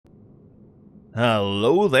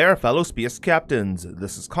Hello there, fellow space captains.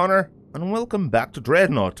 This is Connor, and welcome back to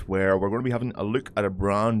Dreadnought, where we're going to be having a look at a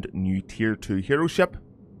brand new Tier 2 hero ship,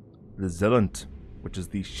 the Zilant, which is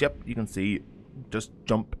the ship you can see just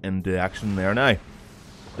jump into action there now.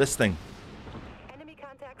 This thing. Enemy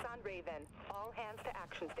contacts on Raven. All hands to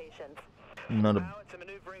action stations. Not a...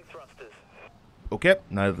 Okay,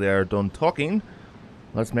 now that they're done talking,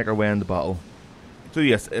 let's make our way into battle. So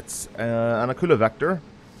yes, it's an Akula Vector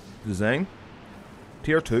design.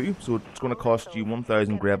 Tier 2, so it's going to cost you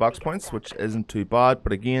 1,000 grey box points, which isn't too bad,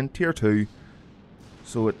 but again, Tier 2,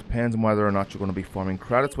 so it depends on whether or not you're going to be farming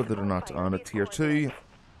credits with it or not. On a Tier 2,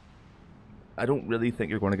 I don't really think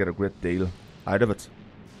you're going to get a great deal out of it.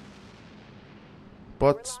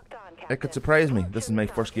 But it could surprise me. This is my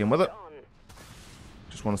first game with it.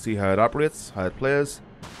 Just want to see how it operates, how it plays.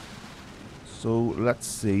 So let's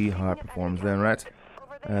see how it performs then, right?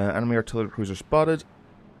 Enemy artillery cruiser spotted.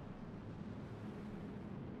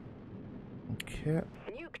 Okay.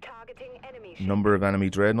 Number of enemy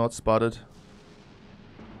dreadnoughts spotted.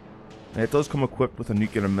 It does come equipped with a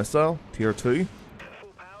nuclear missile, Tier 2,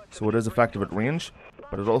 so it is effective at range,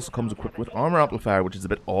 but it also comes equipped with armor amplifier, which is a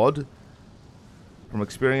bit odd. From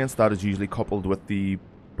experience, that is usually coupled with the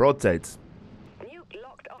broadsides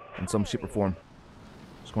in some shape or form.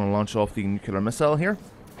 Just going to launch off the nuclear missile here.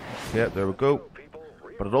 Yeah, there we go.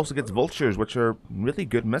 But it also gets vultures, which are really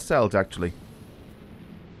good missiles actually.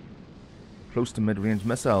 Close to mid-range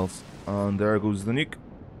missiles, and there goes the nuke,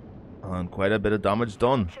 and quite a bit of damage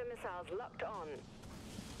done.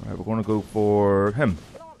 Alright, we're going to go for him,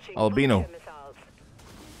 Albino.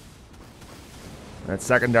 That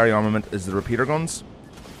secondary armament is the repeater guns,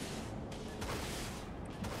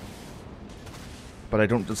 but I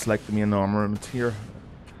don't dislike the main armament here.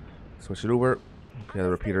 Switch it over. Okay, the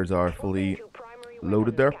repeaters are fully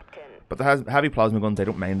loaded there, but the heavy plasma guns, I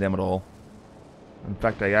don't mind them at all. In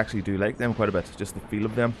fact, I actually do like them quite a bit. Just the feel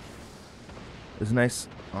of them is nice.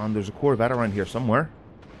 And there's a Corvette around here somewhere.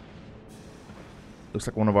 Looks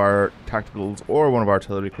like one of our tacticals or one of our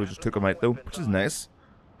artillery cruisers took him out though, which is nice.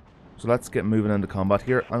 So let's get moving into combat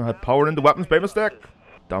here. And I had power into weapons by mistake.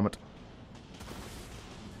 Damn it.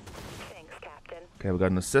 Thanks, Captain. Okay, we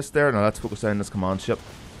got an assist there. Now let's focus on this command ship.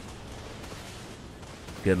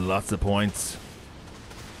 Get lots of points.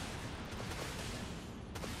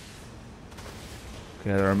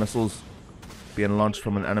 Okay, there are missiles being launched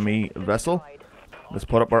from an enemy vessel. Let's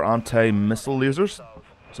put up our anti-missile lasers.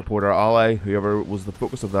 Support our ally, whoever was the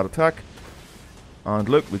focus of that attack. And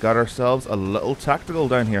look, we got ourselves a little tactical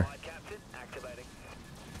down here.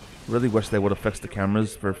 Really wish they would have fixed the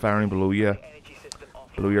cameras for firing below you,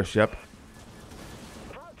 below your ship.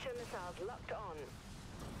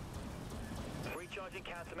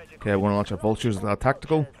 Okay, we're going to launch our vultures with that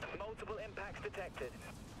tactical.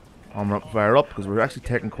 Armor up, fire up, because we're actually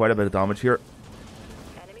taking quite a bit of damage here.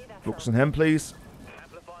 Focus on him, please.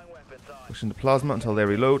 Pushing the plasma until they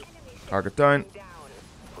reload. Target down.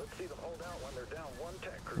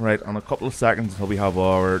 Right, on a couple of seconds until we have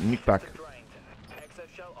our nuke back.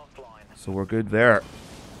 So we're good there.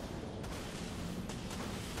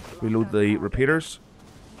 Reload the repeaters.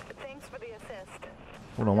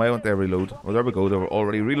 Hold on, why won't they reload? Oh, there we go, they were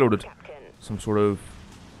already reloaded. Some sort of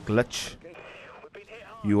glitch.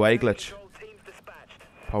 UI glitch.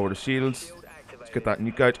 Power the shields. Let's get that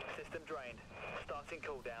nuke out.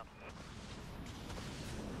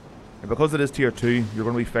 And because it is Tier 2, you're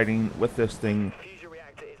going to be fighting with this thing.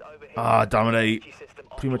 Ah, damn it,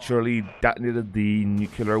 I prematurely detonated the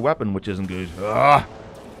nuclear weapon, which isn't good. Ah!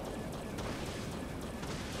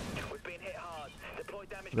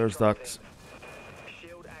 There's that.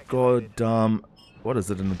 God damn. What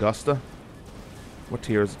is it, an Augusta? What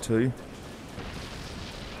tier is it to?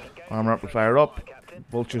 Armor amplifier up.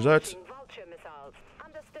 Vultures out.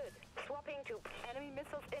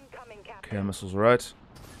 Okay, missiles are out.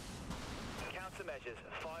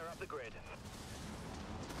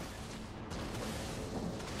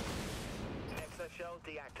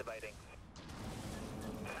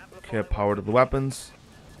 Okay, power to the weapons.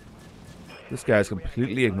 This guy's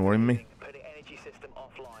completely ignoring me.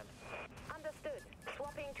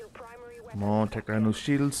 Come on, take down those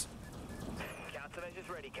shields.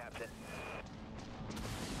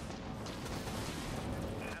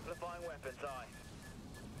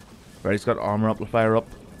 Right, he's got armor amplifier up.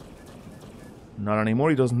 Not anymore,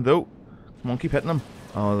 he doesn't though. Come on, keep hitting him.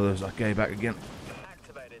 Oh, there's that guy back again.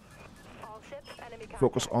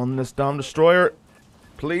 Focus on this damn destroyer.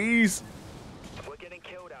 Please.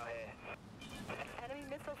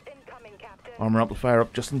 Armor amplifier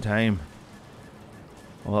up just in time.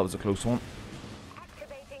 Oh, that was a close one.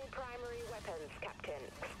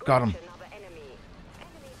 Got him.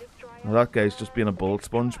 Now that guy's just being a bullet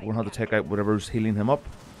sponge. We're going to have to take out whatever's healing him up.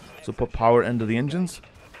 So put power into the engines.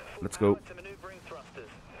 Let's go.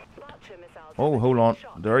 Oh, hold on.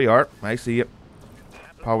 There you are. I see you.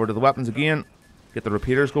 Power to the weapons again. Get the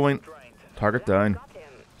repeaters going. Target down.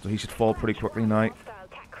 So he should fall pretty quickly now.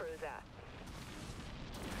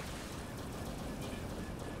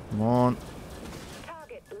 Come on.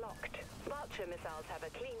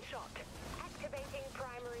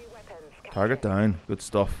 Target down. Good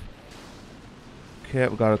stuff. Okay,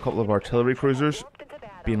 we've got a couple of artillery cruisers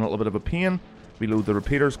being a little bit of a pain. Reload the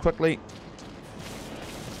repeaters quickly.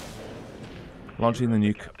 Launching the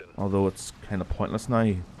nuke, although it's kind of pointless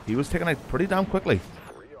now. He was taken out pretty damn quickly.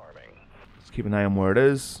 Let's keep an eye on where it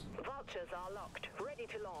is.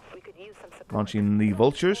 Launching the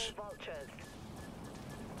vultures.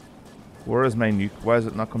 Where is my nuke? Why has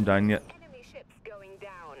it not come down yet?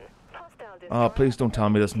 Oh, please don't tell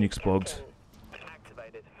me this nuke's bugged.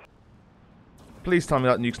 Please tell me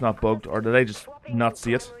that nuke's not bugged, or did I just not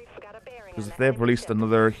see it? Because if they've released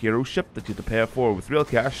another hero ship that you have to pay for with real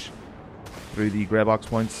cash through the grey box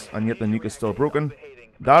points, and yet the nuke is still broken,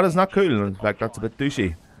 that is not cool. In fact, that's a bit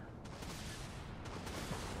douchey.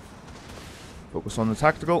 Focus on the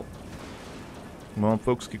tactical. Come on,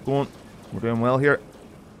 folks, keep going. We're doing well here.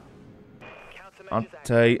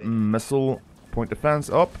 Anti-missile point defense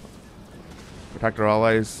up. Protect our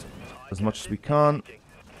allies as much as we can.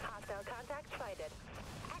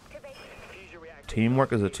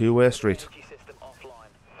 Teamwork is a two-way street.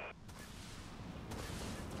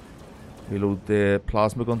 Reload the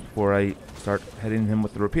plasma guns before I start hitting him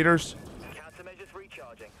with the repeaters.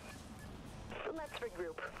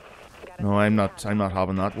 No, I'm not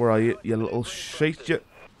having that. Where are you, you little shite, you?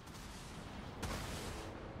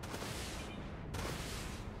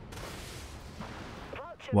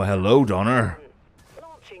 Well, hello, Donner.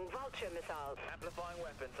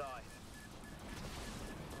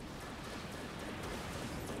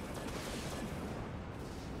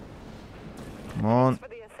 Come on.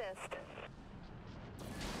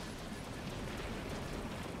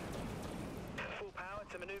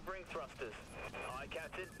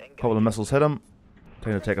 Couple of missiles hit him.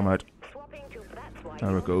 Time to take him out.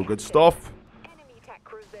 There we go. Good stuff.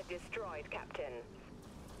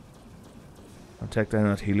 I'll take down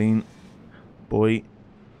that healing boy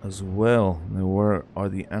as well. Now, where are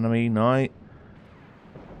the enemy now?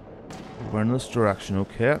 We're in this direction.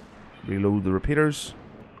 Okay. Reload the repeaters.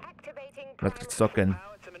 Let's get stuck in. Now,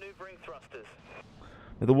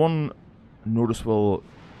 the one noticeable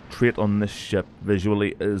trait on this ship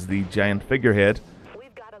visually is the giant figurehead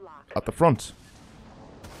at the front.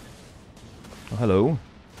 Oh, hello.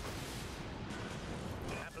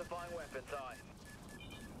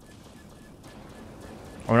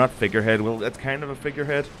 Or not figurehead, well, it's kind of a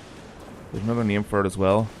figurehead. There's another name for it as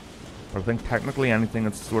well. But I think technically anything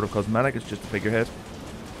that's sort of cosmetic is just a figurehead.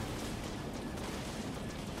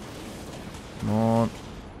 Come on.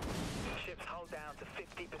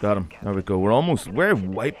 Got him. There we go. We're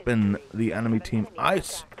wiping the enemy team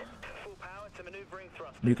out.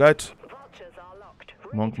 Nuke out.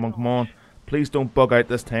 Come on, come on, come on. Please don't bug out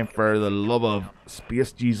this time, for the love of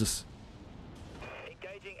space Jesus.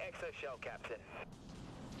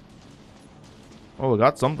 Oh, we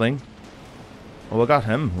got something. Oh, I got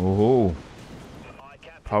him. Oh.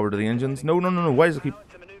 Power to the engines. No, no, no, no. Why does it keep...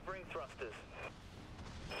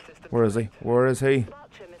 Where is he? Where is he?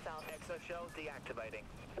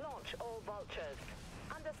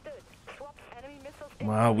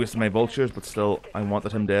 Wow, wasted my vultures, but still, I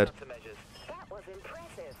wanted him dead.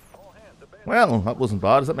 Well, that wasn't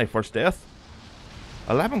bad. Is that my first death?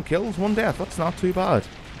 11 kills, 1 death. That's not too bad.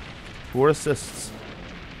 4 assists.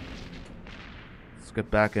 Let's get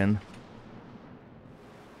back in.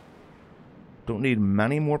 Don't need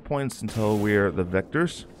many more points until we're the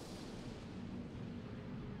victors.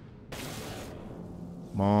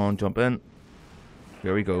 Come on, jump in.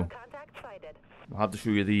 Here we go. I'll have to show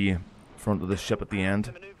you the front of the ship at the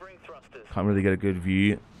end. Can't really get a good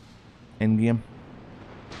view in game.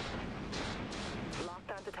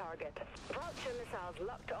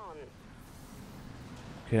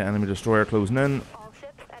 Okay, enemy destroyer closing in.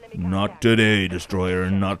 Not today, destroyer,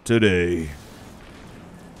 not today.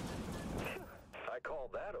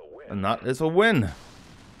 And that is a win.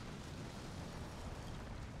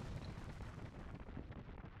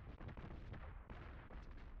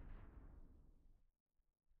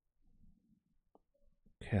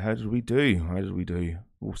 Okay, how did we do? How did we do?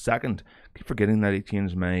 Oh, second. Keep forgetting that he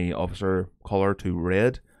changed my officer colour to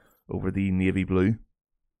red over the navy blue.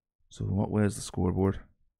 So what way is the scoreboard?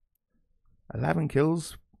 11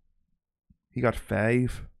 kills. He got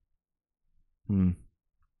 5.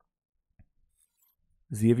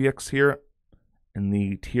 Xaviex here in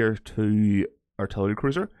the tier 2 artillery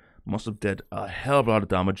cruiser must have did a hell of a lot of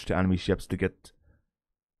damage to enemy ships to get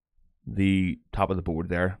the top of the board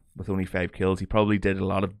there with only 5 kills. He probably did a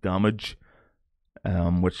lot of damage,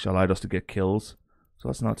 which allowed us to get kills, so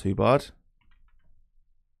that's not too bad.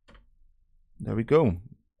 There we go.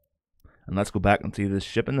 And let's go back and see this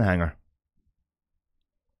ship in the hangar.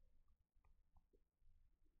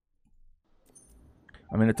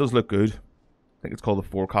 I mean, it does look good. I think it's called the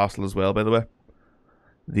Forecastle as well, by the way.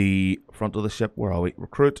 The front of the ship, where are we?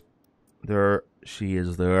 Recruit. There she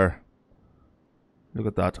is there. Look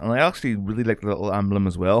at that. And I actually really like the little emblem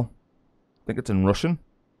as well. I think it's in Russian.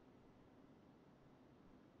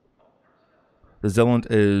 The Zilant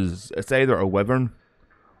is, it's either a wyvern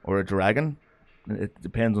or a dragon. It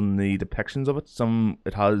depends on the depictions of it. Some,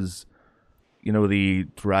 it has, you know, the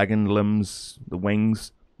dragon limbs, the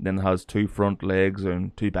wings. Then it has 2 front legs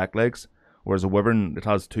and 2 back legs. Whereas a wyvern, it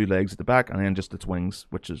has 2 legs at the back and then just its wings,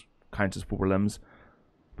 which is counts as 4 limbs.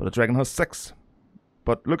 But a dragon has 6.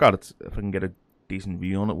 But look at it, if I can get a decent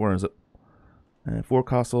view on it. Where is it?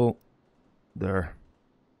 Forecastle. There.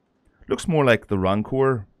 Looks more like the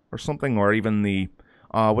Rancor or something, or even the,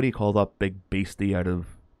 what do you call that big beastie out of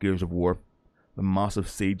Gears of War? The massive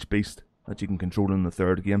siege beast that you can control in the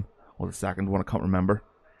 3rd game, or the 2nd one, I can't remember.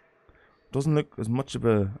 Doesn't look as much of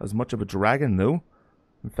a dragon though.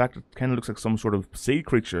 In fact, it kind of looks like some sort of sea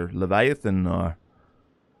creature, Leviathan, or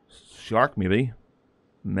shark maybe,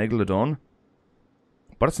 Megalodon.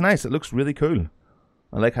 But it's nice. It looks really cool.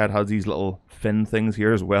 I like how it has these little fin things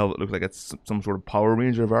here as well that look like it's some sort of Power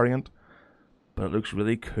Ranger variant. But it looks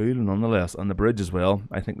really cool nonetheless. And the bridge as well.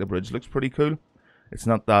 I think the bridge looks pretty cool. It's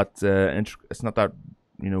not that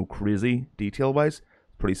you know, crazy detail wise.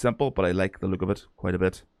 It's pretty simple, but I like the look of it quite a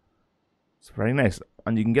bit. It's very nice,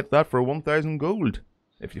 and you can get that for 1,000 gold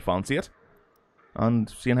if you fancy it. And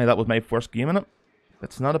seeing how that was my first game in it,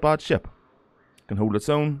 it's not a bad ship. Can hold its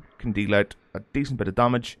own, can deal out a decent bit of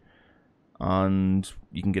damage, and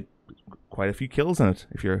you can get quite a few kills in it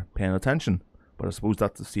if you're paying attention. But I suppose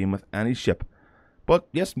that's the same with any ship. But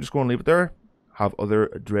yes, I'm just going to leave it there. Have other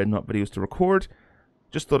Dreadnought videos to record.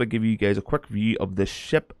 Just thought I'd give you guys a quick view of this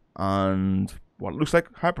ship and what it looks like,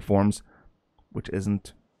 how it performs, which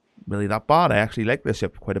isn't really that bad. I actually like this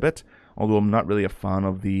ship quite a bit. Although I'm not really a fan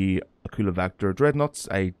of the Akula Vector Dreadnoughts,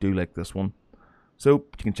 I do like this one. So you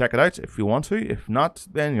can check it out if you want to. If not,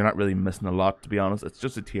 then you're not really missing a lot, to be honest. It's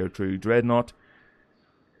just a tier 2 Dreadnought.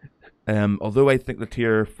 Although I think the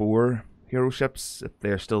tier 4 hero ships, if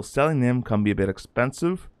they're still selling them, can be a bit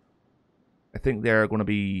expensive. I think they're going to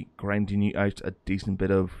be grinding you out a decent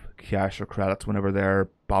bit of cash or credits whenever they're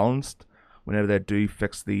balanced. Whenever they do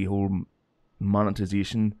fix the whole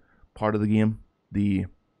monetization part of the game, the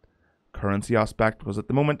currency aspect, because at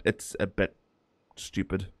the moment it's a bit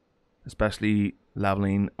stupid, especially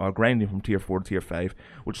leveling or grinding from tier 4 to tier 5,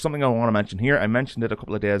 which is something I want to mention here. I mentioned it a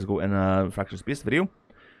couple of days ago in a Fractured Space video,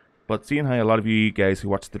 but seeing how a lot of you guys who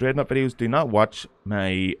watch the Dreadnought videos do not watch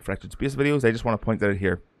my Fractured Space videos, I just want to point that out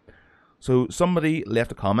here. So somebody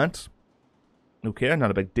left a comment, okay,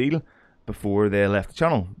 not a big deal, before they left the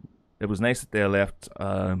channel. It was nice that they left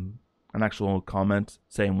an actual comment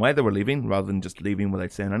saying why they were leaving, rather than just leaving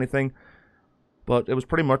without saying anything. But it was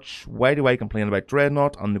pretty much, why do I complain about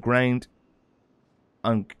Dreadnought on the grind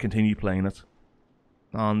and continue playing it?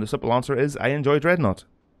 And the simple answer is, I enjoy Dreadnought.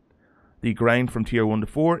 The grind from tier 1 to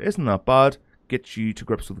 4 isn't that bad, gets you to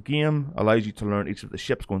grips with the game, allows you to learn each of the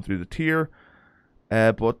ships going through the tier,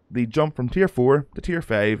 but the jump from tier 4 to tier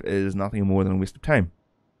 5 is nothing more than a waste of time.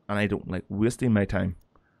 And I don't like wasting my time.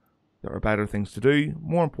 There are better things to do,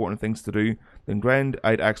 more important things to do than grind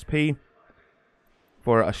out XP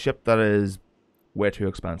for a ship that is way too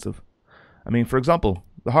expensive. I mean, for example,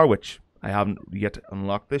 the Harwich. I haven't yet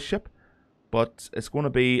unlocked this ship, but it's going to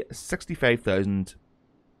be 65,000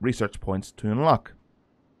 research points to unlock.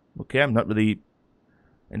 Okay, I'm not really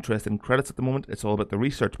interested in credits at the moment. It's all about the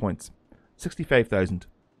research points. 65,000.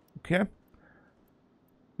 Okay.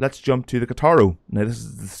 Let's jump to the Kataro. Now this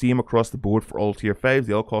is the same across the board for all tier 5s.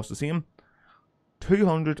 They all cost the same.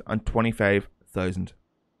 225,000.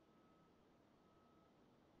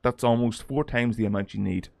 That's almost 4 times the amount you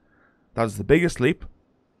need. That is the biggest leap,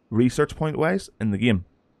 research point wise, in the game.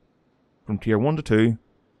 From tier 1 to 2,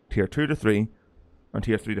 tier 2 to 3, and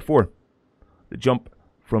tier 3 to 4. The jump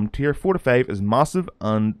from tier 4 to 5 is massive,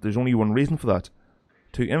 and there's only one reason for that.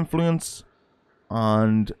 To influence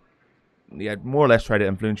and, yeah, more or less try to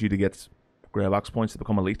influence you to get grey box points to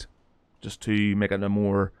become elite. Just to make it a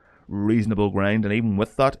more reasonable grind, and even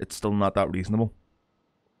with that, it's still not that reasonable.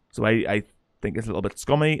 So I think it's a little bit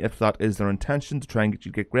scummy if that is their intention, to try and get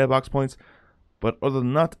you to get grey box points. But other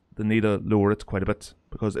than that, they need to lower it quite a bit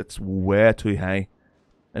because it's way too high.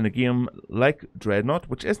 In a game like Dreadnought,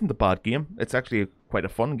 which isn't a bad game, it's actually quite a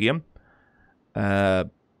fun game.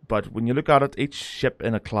 But when you look at it, each ship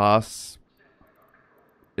in a class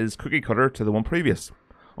is cookie cutter to the one previous,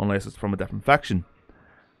 unless it's from a different faction.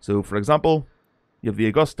 So, for example, you have the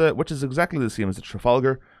Augusta, which is exactly the same as the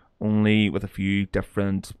Trafalgar, only with a few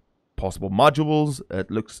different possible modules. It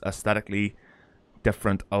looks aesthetically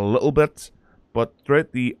different a little bit, but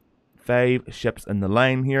throughout the 5 ships in the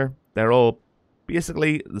line here, they're all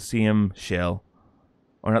basically the same shell.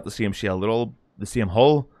 Or not the same shell, they're all the same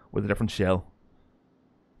hull with a different shell.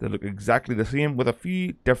 They look exactly the same with a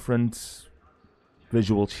few different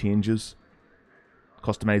visual changes,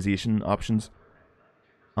 customization options.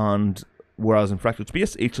 And whereas in Fractured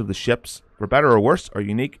Space, each of the ships, for better or worse, are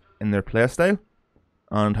unique in their playstyle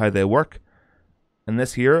and how they work. In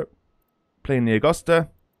this here, playing the Augusta,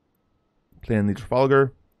 playing the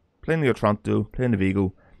Trafalgar, playing the Otranto, playing the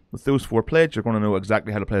Vigo, with those 4 played, you're going to know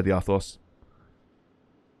exactly how to play the Athos.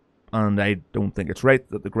 And I don't think it's right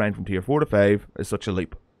that the grind from tier 4 to 5 is such a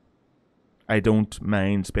leap. I don't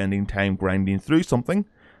mind spending time grinding through something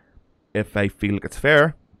if I feel like it's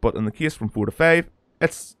fair, but in the case from 4 to 5,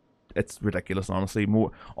 it's ridiculous, honestly.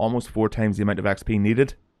 Almost 4 times the amount of XP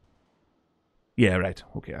needed. Yeah, right.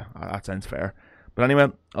 Okay, that sounds fair. But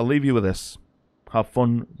anyway, I'll leave you with this. Have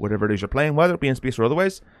fun, whatever it is you're playing, whether it be in space or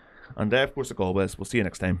otherwise. And of course, like always, we'll see you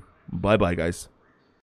next time. Bye-bye, guys.